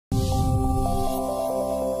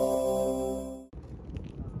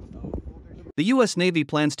The U.S. Navy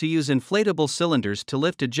plans to use inflatable cylinders to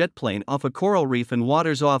lift a jet plane off a coral reef in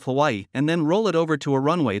waters off Hawaii and then roll it over to a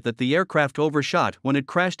runway that the aircraft overshot when it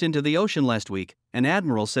crashed into the ocean last week, an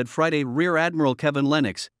admiral said Friday. Rear Admiral Kevin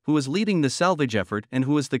Lenox, who is leading the salvage effort and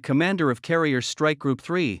who is the commander of Carrier Strike Group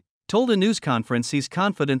 3, told a news conference he's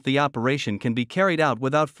confident the operation can be carried out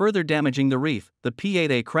without further damaging the reef. The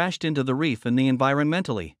P-8A crashed into the reef in the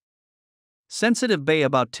environmentally sensitive bay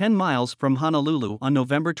about 10 miles from Honolulu on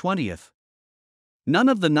November 20th. None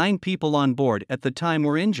of the 9 people on board at the time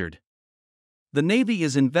were injured. The Navy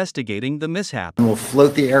is investigating the mishap. We'll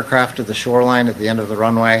float the aircraft to the shoreline at the end of the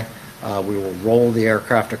runway. We will roll the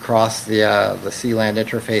aircraft across the sea-land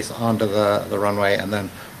interface onto the runway, and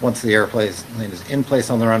then once the airplane is in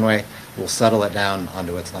place on the runway, we'll settle it down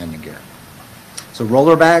onto its landing gear. So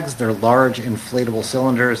roller bags, they're large inflatable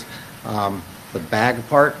cylinders. The bag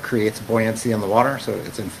part creates buoyancy in the water, so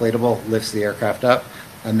it's inflatable, lifts the aircraft up,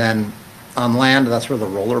 and then on land, that's where the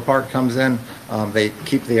roller part comes in. They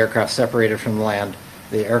keep the aircraft separated from the land.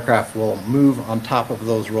 The aircraft will move on top of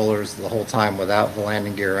those rollers the whole time without the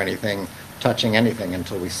landing gear or anything touching anything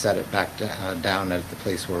until we set it back down at the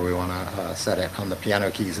place where we want to set it on the piano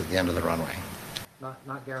keys at the end of the runway.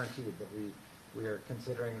 Not guaranteed, but we are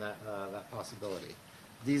considering that possibility.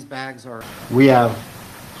 These bags are, we have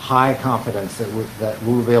high confidence that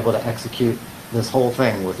we'll be able to execute this whole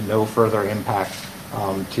thing with no further impact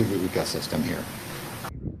to the ecosystem here.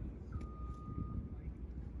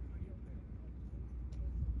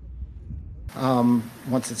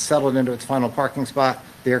 Once it's settled into its final parking spot,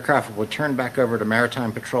 the aircraft will turn back over to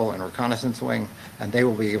Maritime Patrol and Reconnaissance Wing, and they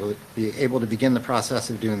will be able to begin the process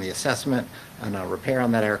of doing the assessment and repair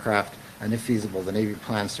on that aircraft, and if feasible, the Navy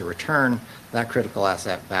plans to return that critical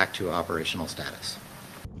asset back to operational status.